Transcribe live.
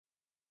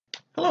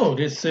Hello,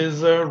 this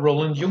is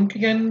Roland Junk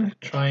again,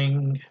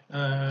 trying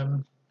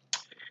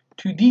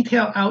to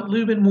detail out a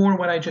little bit more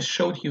what I just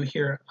showed you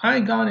here.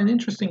 I got an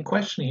interesting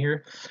question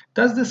here.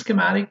 Does the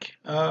schematic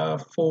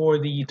for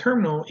the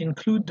terminal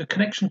include the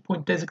connection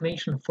point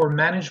designation for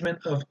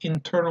management of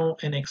internal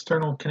and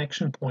external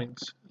connection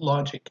points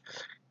logic?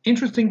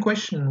 Interesting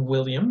question,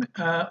 William.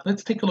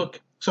 Let's take a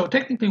look. So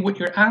technically what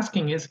you're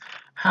asking is,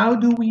 how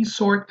do we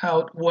sort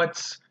out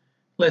what's,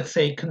 let's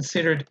say,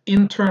 considered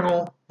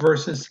internal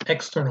versus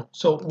external?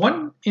 So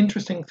one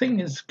interesting thing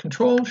is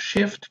Control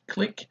Shift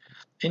click,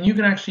 and you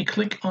can actually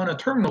click on a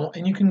terminal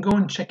and you can go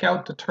and check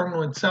out the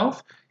terminal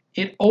itself.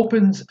 It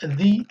opens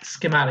the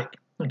schematic.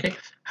 Okay,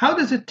 how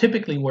does it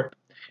typically work?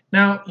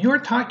 Now you're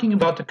talking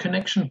about the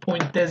connection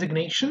point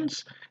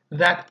designations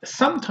that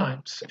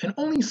sometimes, and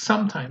only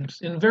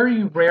sometimes, in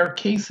very rare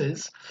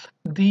cases,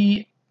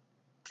 the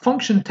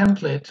function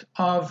template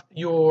of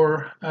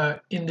your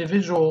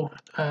individual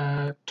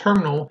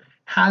terminal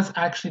has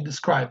actually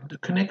described the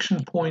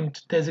connection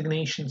point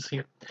designations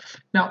here.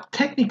 Now,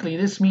 technically,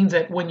 this means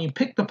that when you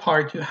pick the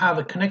part, you have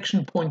a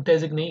connection point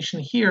designation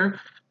here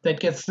that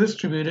gets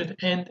distributed,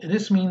 and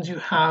this means you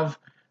have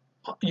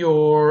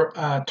your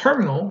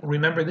terminal.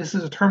 Remember, this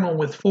is a terminal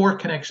with 4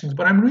 connections,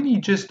 but I'm really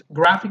just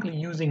graphically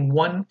using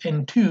 1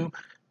 and 2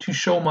 to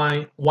show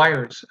my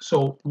wires.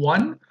 So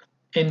 1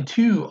 and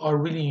 2 are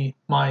really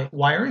my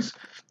wires,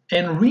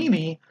 and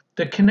really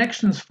the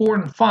connections 4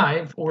 and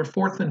 5, or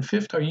 4th and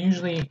 5th, are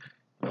usually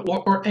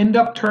or end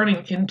up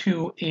turning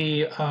into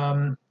a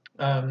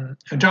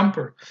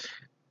jumper.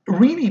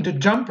 Really, the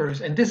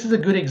jumpers, and this is a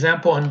good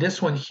example on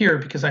this one here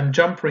because I'm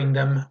jumpering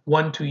them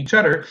one to each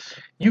other.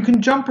 You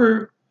can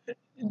jumper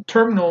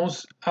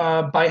terminals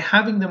by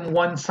having them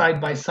one side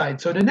by side.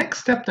 So the next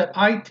step that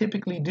I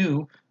typically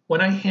do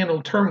when I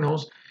handle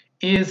terminals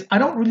is I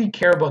don't really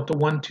care about the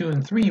 1, 2,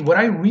 and 3. What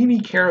I really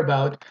care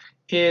about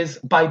is,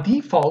 by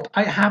default,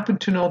 I happen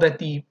to know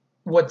that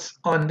what's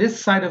on this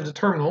side of the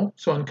terminal,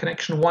 so on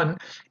connection 1,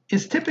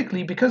 is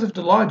typically, because of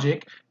the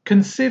logic,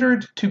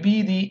 considered to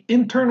be the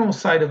internal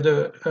side of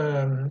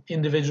the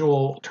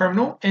individual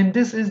terminal, and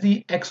this is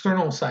the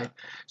external side.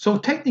 So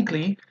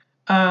technically,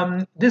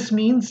 this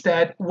means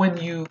that when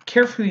you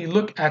carefully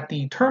look at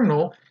the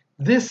terminal,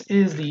 this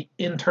is the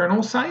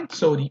internal side,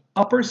 so the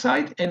upper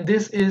side, and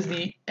this is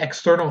the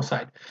external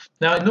side.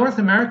 Now in North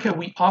America,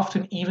 we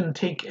often even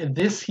take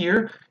this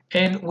here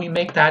and we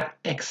make that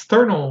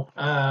external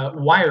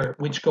wire,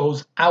 which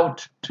goes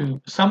out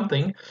to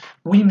something,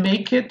 we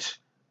make it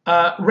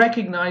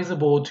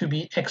recognizable to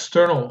be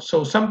external.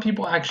 So some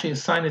people actually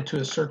assign it to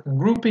a certain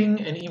grouping,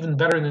 and even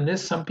better than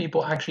this, some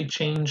people actually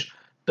change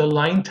the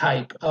line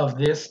type of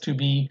this to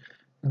be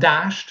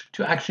dashed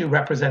to actually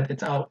represent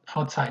its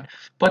outside.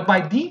 But by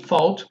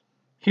default,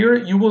 here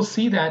you will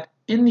see that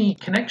in the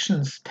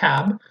connections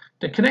tab,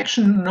 the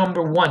connection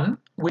number 1,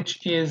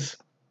 which is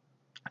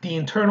the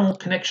internal,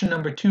 connection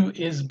number 2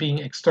 is being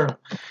external.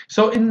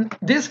 So in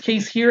this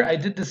case here, I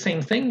did the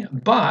same thing,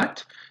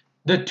 but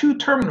the two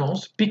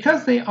terminals,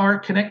 because they are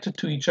connected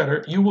to each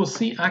other, you will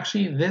see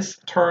actually this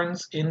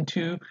turns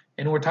into,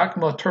 and we're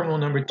talking about terminal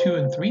number 2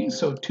 and 3,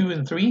 so 2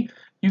 and 3,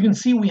 you can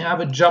see we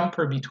have a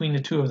jumper between the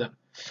two of them.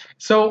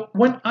 So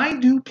when I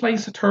do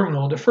place a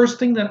terminal, the first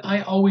thing that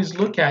I always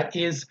look at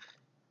is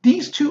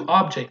these two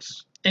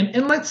objects.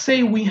 And let's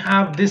say we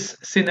have this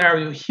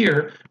scenario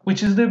here,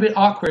 which is a little bit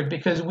awkward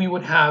because we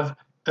would have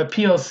a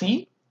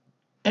PLC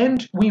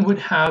and we would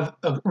have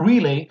a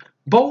relay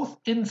both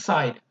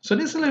inside. So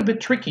this is a little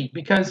bit tricky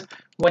because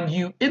when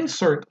you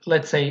insert,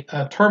 let's say,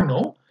 a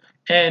terminal,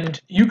 and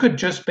you could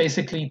just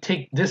basically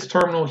take this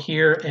terminal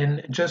here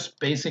and just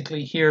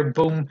basically here,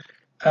 boom,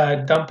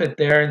 dump it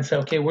there and say,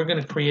 okay, we're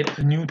going to create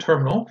a new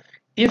terminal.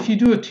 If you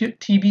do a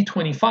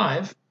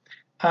TB25,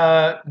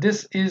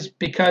 this is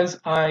because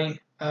I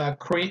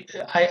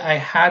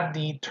had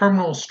the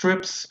terminal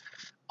strips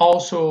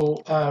also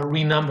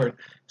renumbered.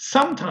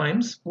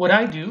 Sometimes what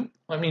I do,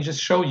 let me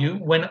just show you,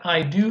 when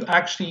I do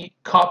actually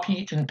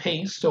copy and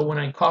paste, so when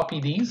I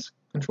copy these,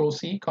 Control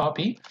C,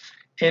 copy,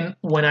 and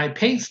when I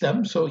paste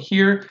them, so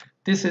here,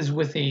 this is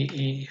with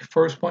a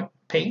first point,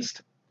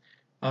 paste.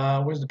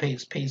 Where's the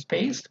paste?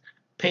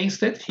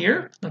 Paste it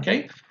here,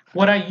 okay?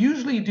 What I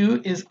usually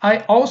do is I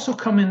also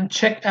come and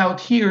check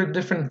out here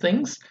different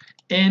things,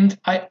 and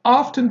I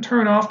often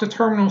turn off the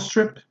terminal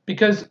strip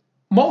because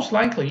most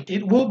likely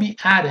it will be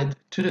added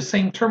to the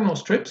same terminal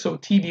strip, so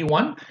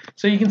TB1.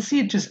 So you can see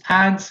it just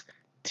adds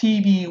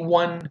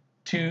TB1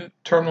 to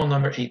terminal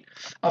number 8.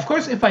 Of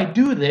course, if I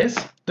do this,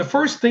 the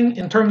first thing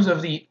in terms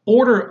of the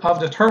order of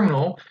the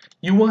terminal,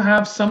 you will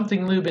have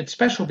something a little bit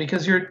special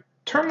because your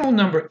terminal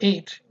number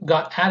 8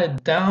 got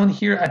added down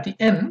here at the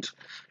end.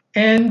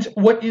 And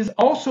what is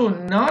also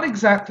not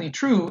exactly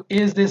true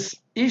is this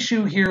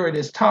issue here, or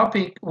this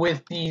topic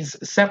with these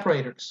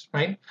separators,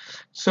 right?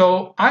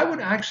 So I would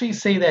actually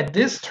say that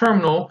this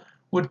terminal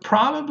would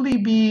probably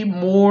be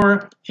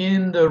more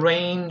in the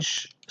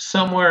range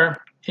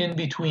somewhere in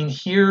between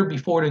here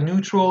before the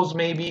neutrals,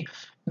 maybe.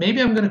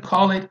 Maybe I'm going to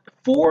call it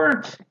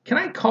 4. Can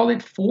I call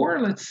it 4?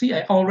 Let's see.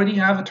 I already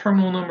have a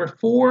terminal number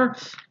 4.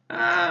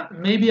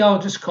 Maybe I'll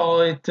just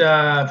call it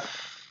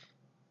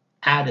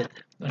added.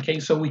 Okay,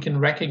 so we can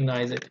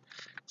recognize it.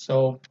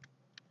 So,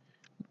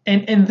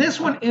 and this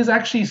one is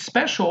actually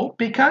special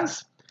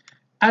because,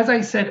 as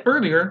I said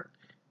earlier,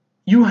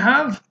 you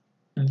have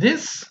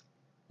this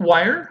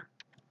wire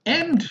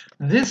and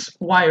this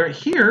wire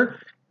here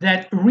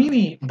that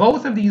really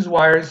both of these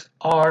wires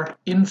are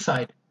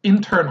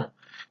internal.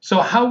 So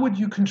how would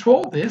you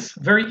control this?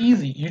 Very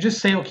easy. You just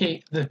say,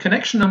 okay, the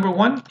connection number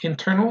 1,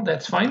 internal,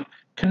 that's fine.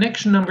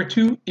 Connection number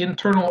 2,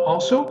 internal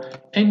also.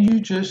 And you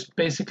just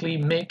basically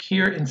make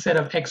here, instead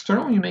of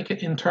external, you make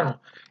it internal.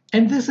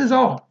 And this is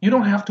all. You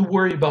don't have to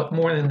worry about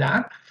more than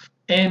that.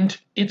 And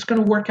it's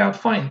going to work out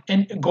fine.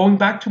 And going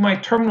back to my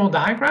terminal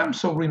diagram,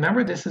 so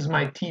remember, this is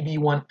my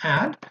TB1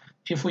 add.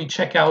 If we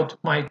check out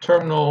my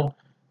terminal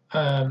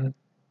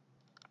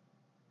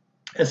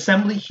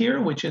assembly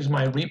here, which is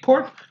my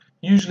report,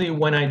 usually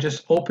when I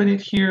just open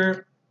it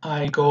here,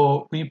 I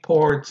go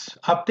reports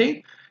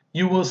update.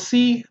 You will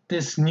see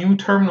this new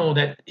terminal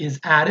that is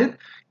added,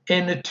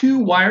 and the 2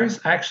 wires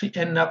actually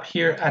end up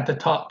here at the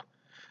top.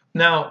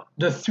 Now,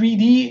 the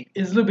 3D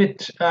is a little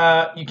bit,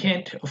 you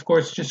can't, of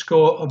course, just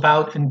go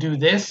about and do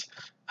this.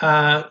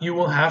 You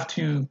will have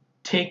to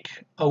take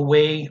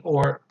away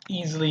or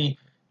easily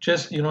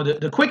just,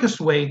 the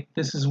quickest way,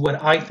 this is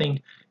what I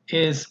think,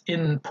 is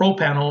in Pro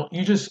Panel,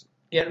 you just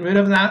get rid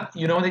of that.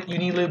 You know that you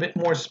need a little bit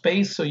more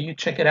space, so you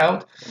check it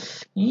out.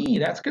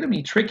 That's going to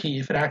be tricky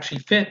if it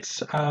actually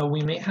fits.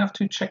 We may have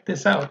to check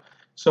this out.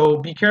 So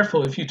be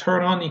careful. If you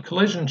turn on the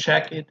collision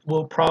check, it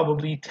will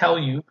probably tell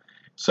you.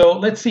 So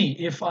let's see,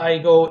 if I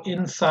go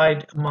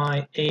inside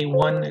my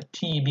A1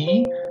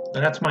 TB,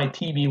 that's my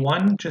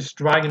TB1, just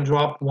drag and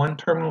drop one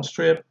terminal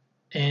strip,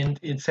 and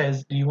it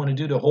says, do you want to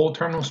do the whole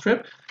terminal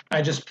strip?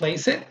 I just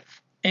place it,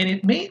 and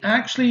it may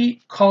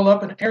actually call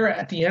up an error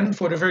at the end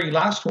for the very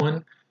last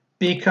one,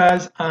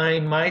 because I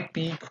might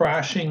be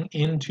crashing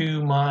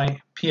into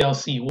my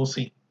PLC. We'll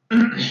see.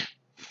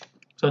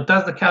 So it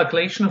does the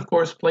calculation, of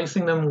course,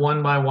 placing them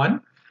one by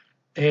one,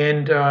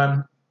 and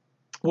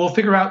we'll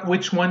figure out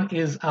which one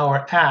is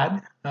our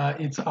add.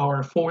 It's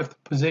our 4th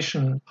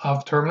position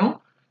of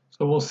terminal.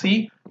 So we'll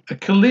see. A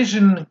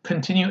collision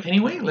continue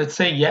anyway. Let's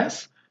say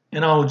yes.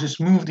 And I'll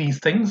just move these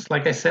things.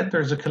 Like I said,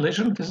 there's a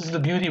collision. This is the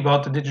beauty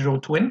about the digital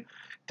twin.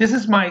 This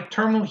is my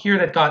terminal here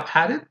that got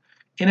added.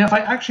 And if I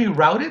actually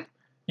route it,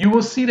 you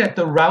will see that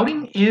the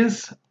routing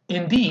is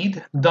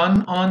indeed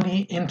done on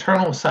the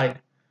internal side.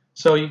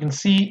 So you can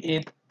see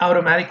it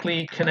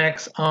automatically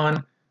connects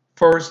on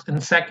 1st and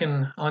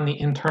 2nd on the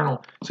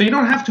internal. So you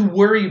don't have to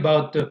worry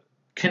about the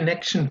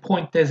connection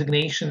point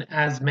designation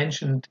as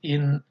mentioned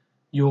in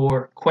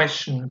your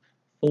question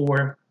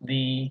for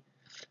the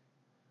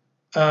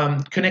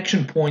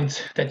connection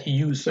points that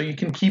you use. So you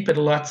can keep it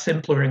a lot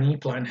simpler in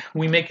EPLAN.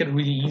 We make it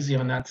really easy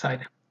on that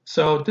side.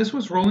 So this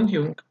was Roland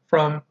Jung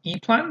from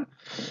EPLAN.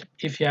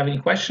 If you have any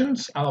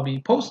questions, I'll be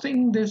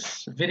posting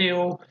this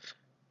video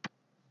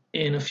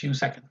in a few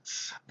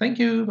seconds. Thank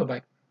you.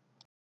 Bye-bye.